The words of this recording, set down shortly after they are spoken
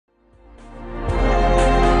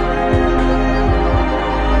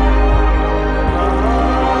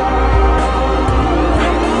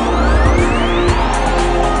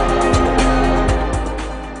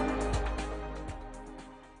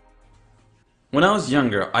When I was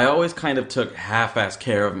younger, I always kind of took half-ass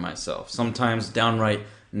care of myself, sometimes downright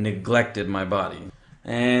neglected my body.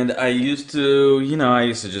 And I used to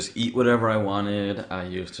just eat whatever I wanted. I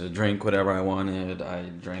used to drink whatever I wanted. I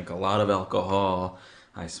drank a lot of alcohol.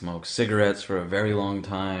 I smoked cigarettes for a very long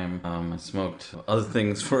time. I smoked other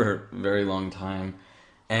things for a very long time.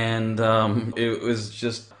 And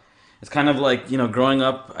it's kind of like, growing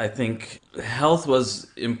up, I think health was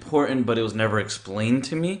important, but it was never explained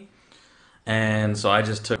to me. And so I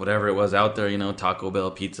just took whatever it was out there, Taco Bell,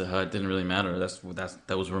 Pizza Hut, didn't really matter.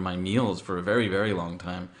 Those were my meals for a very, very long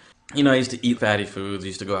time. I used to eat fatty foods. I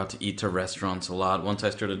used to go out to eat to restaurants a lot. Once I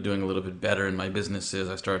started doing a little bit better in my businesses,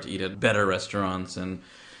 I started to eat at better restaurants and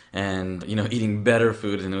eating better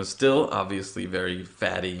food. And it was still obviously very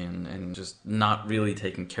fatty and just not really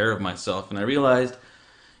taking care of myself. And I realized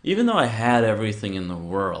even though I had everything in the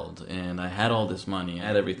world and I had all this money, I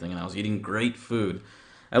had everything, and I was eating great food,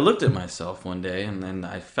 I looked at myself one day and then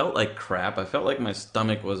I felt like crap. I felt like my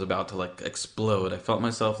stomach was about to like explode. I felt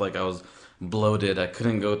myself like I was bloated. I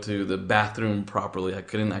couldn't go to the bathroom properly. I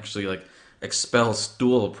couldn't actually like expel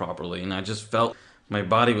stool properly. And I just felt my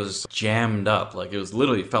body was jammed up. Like it was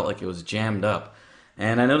literally felt like it was jammed up.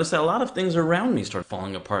 And I noticed that a lot of things around me started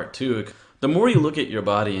falling apart too. The more you look at your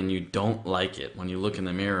body and you don't like it when you look in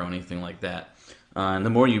the mirror or anything like that, and the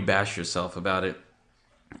more you bash yourself about it,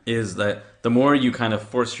 is that the more you kind of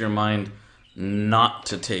force your mind not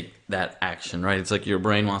to take that action, right? It's like your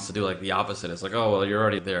brain wants to do like the opposite. It's like, oh, well, you're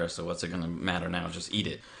already there, so what's it going to matter now? Just eat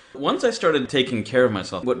it. Once I started taking care of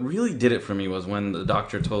myself, what really did it for me was when the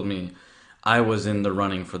doctor told me I was in the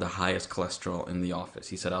running for the highest cholesterol in the office.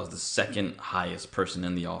 He said I was the second highest person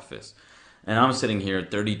in the office. And I'm sitting here at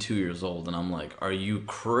 32 years old, and I'm like, are you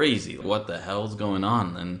crazy? What the hell's going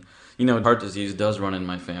on? And, heart disease does run in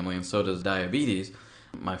my family, and so does diabetes.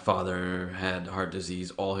 My father had heart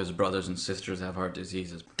disease. All his brothers and sisters have heart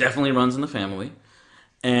disease. It definitely runs in the family.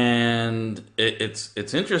 And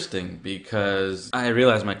it's interesting because I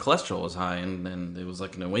realized my cholesterol was high, and it was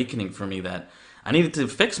like an awakening for me that I needed to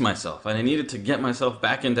fix myself. I needed to get myself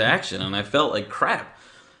back into action, and I felt like crap.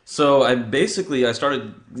 So I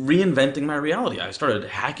started reinventing my reality. I started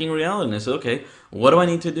hacking reality, and I said, okay, what do I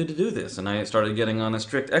need to do this? And I started getting on a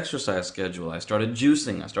strict exercise schedule. I started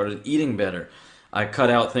juicing. I started eating better. I cut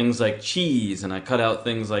out things like cheese, and I cut out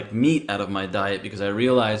things like meat out of my diet because I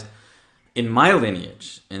realized in my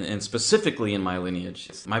lineage, and specifically in my lineage,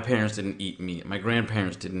 my parents didn't eat meat. My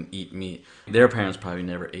grandparents didn't eat meat. Their parents probably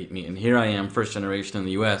never ate meat. And here I am, first generation in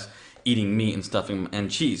the US, eating meat and stuffing,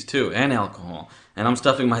 and cheese too, and alcohol. And I'm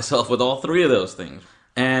stuffing myself with all three of those things.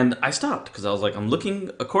 And I stopped because I was like, I'm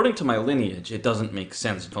looking, according to my lineage, it doesn't make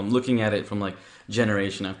sense. If I'm looking at it from like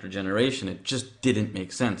generation after generation, it just didn't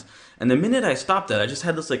make sense. And the minute I stopped that, I just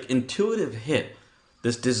had this like intuitive hit,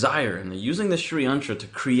 this desire, and using the Sri Yantra to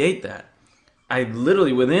create that. I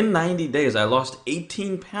literally, within 90 days, I lost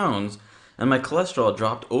 18 pounds and my cholesterol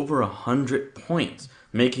dropped over 100 points,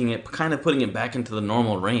 putting it back into the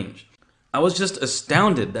normal range. I was just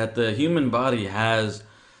astounded that the human body has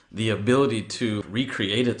the ability to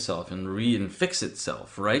recreate itself and fix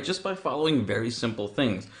itself, right? Just by following very simple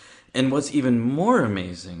things. And what's even more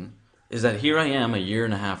amazing is that here I am a year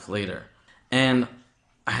and a half later, and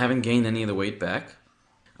I haven't gained any of the weight back.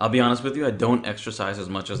 I'll be honest with you, I don't exercise as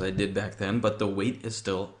much as I did back then, but the weight is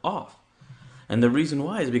still off. And the reason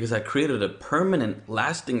why is because I created a permanent,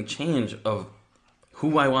 lasting change of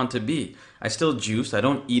who I want to be. I still juice. I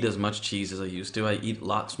don't eat as much cheese as I used to. I eat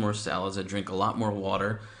lots more salads. I drink a lot more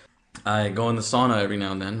water. I go in the sauna every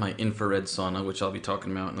now and then, my infrared sauna, which I'll be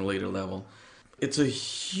talking about in a later level. It's a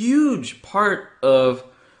huge part of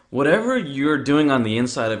whatever you're doing on the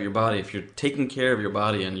inside of your body. If you're taking care of your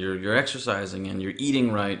body and you're exercising and you're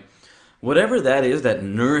eating right, whatever that is, that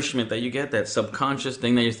nourishment that you get, that subconscious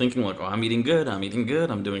thing that you're thinking like, oh, I'm eating good, I'm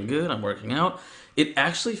doing good, I'm working out, it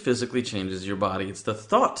actually physically changes your body. It's the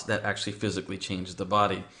thought that actually physically changes the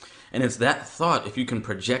body. And it's that thought, if you can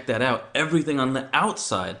project that out, everything on the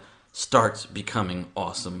outside starts becoming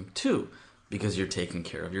awesome too, because you're taking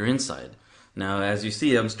care of your inside. Now, as you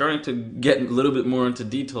see, I'm starting to get a little bit more into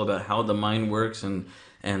detail about how the mind works and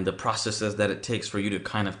the processes that it takes for you to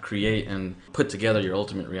kind of create and put together your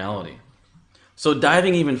ultimate reality. So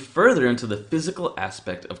diving even further into the physical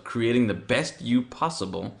aspect of creating the best you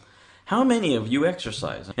possible, how many of you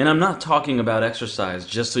exercise? And I'm not talking about exercise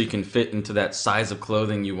just so you can fit into that size of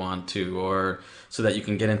clothing you want to, or so that you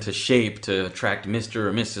can get into shape to attract Mr.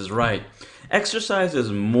 or Mrs. Right. Exercise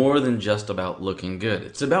is more than just about looking good.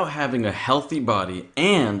 It's about having a healthy body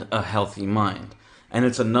and a healthy mind. And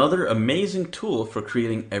it's another amazing tool for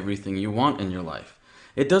creating everything you want in your life.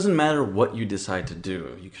 It doesn't matter what you decide to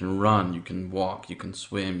do. You can run, you can walk, you can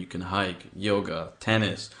swim, you can hike, yoga,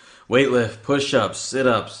 tennis, weightlift, push-ups,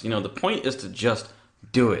 sit-ups. The point is to just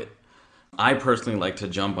do it. I personally like to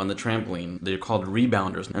jump on the trampoline. They're called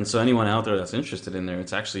rebounders. And so anyone out there that's interested in there,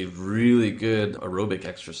 it's actually really good aerobic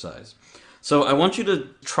exercise. So I want you to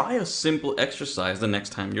try a simple exercise the next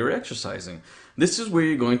time you're exercising. This is where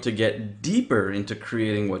you're going to get deeper into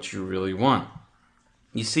creating what you really want.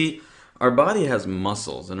 You see, our body has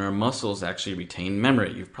muscles, and our muscles actually retain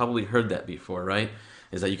memory. You've probably heard that before, right?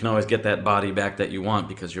 Is that you can always get that body back that you want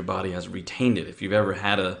because your body has retained it. If you've ever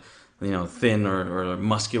had a thin or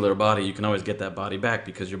muscular body, you can always get that body back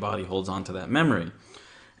because your body holds on to that memory.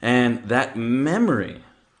 And that memory,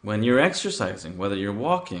 when you're exercising, whether you're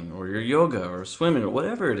walking or you're yoga or swimming or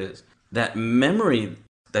whatever it is, that memory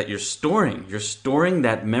that you're storing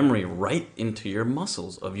that memory right into your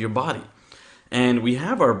muscles of your body. And we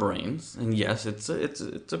have our brains, and yes, it's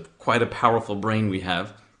a quite a powerful brain we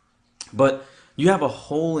have, but you have a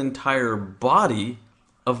whole entire body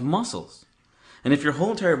of muscles. And if your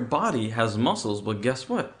whole entire body has muscles, well, guess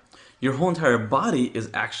what? Your whole entire body is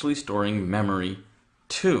actually storing memory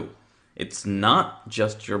too. It's not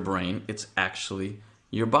just your brain, it's actually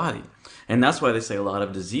your body. And that's why they say a lot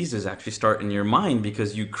of diseases actually start in your mind,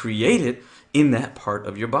 because you create it in that part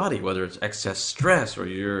of your body, whether it's excess stress or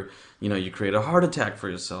you create a heart attack for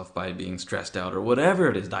yourself by being stressed out or whatever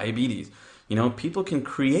it is, diabetes. People can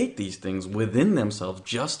create these things within themselves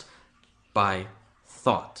just by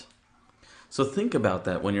thought. So think about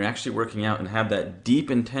that when you're actually working out and have that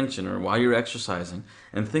deep intention, or while you're exercising,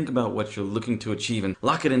 and think about what you're looking to achieve and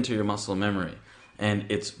lock it into your muscle memory. And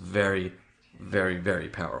it's very, very, very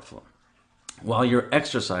powerful. While you're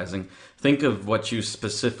exercising, think of what you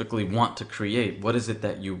specifically want to create. What is it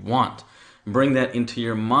that you want? Bring that into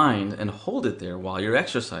your mind and hold it there while you're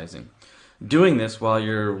exercising. Doing this while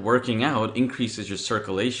you're working out increases your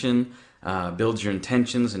circulation, builds your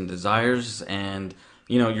intentions and desires, and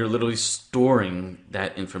you're literally storing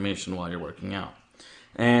that information while you're working out.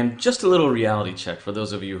 And just a little reality check for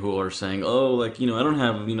those of you who are saying, oh, I don't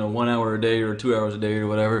have, 1 hour a day or 2 hours a day or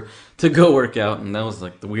whatever to go work out. And that was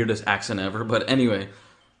like the weirdest accent ever. But anyway,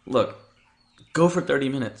 look, go for 30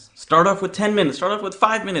 minutes. Start off with 10 minutes. Start off with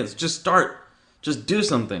 5 minutes. Just start. Just do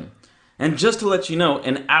something. And just to let you know,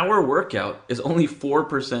 an hour workout is only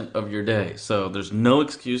 4% of your day. So there's no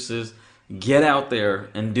excuses. Get out there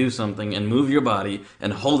and do something and move your body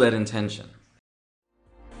and hold that intention.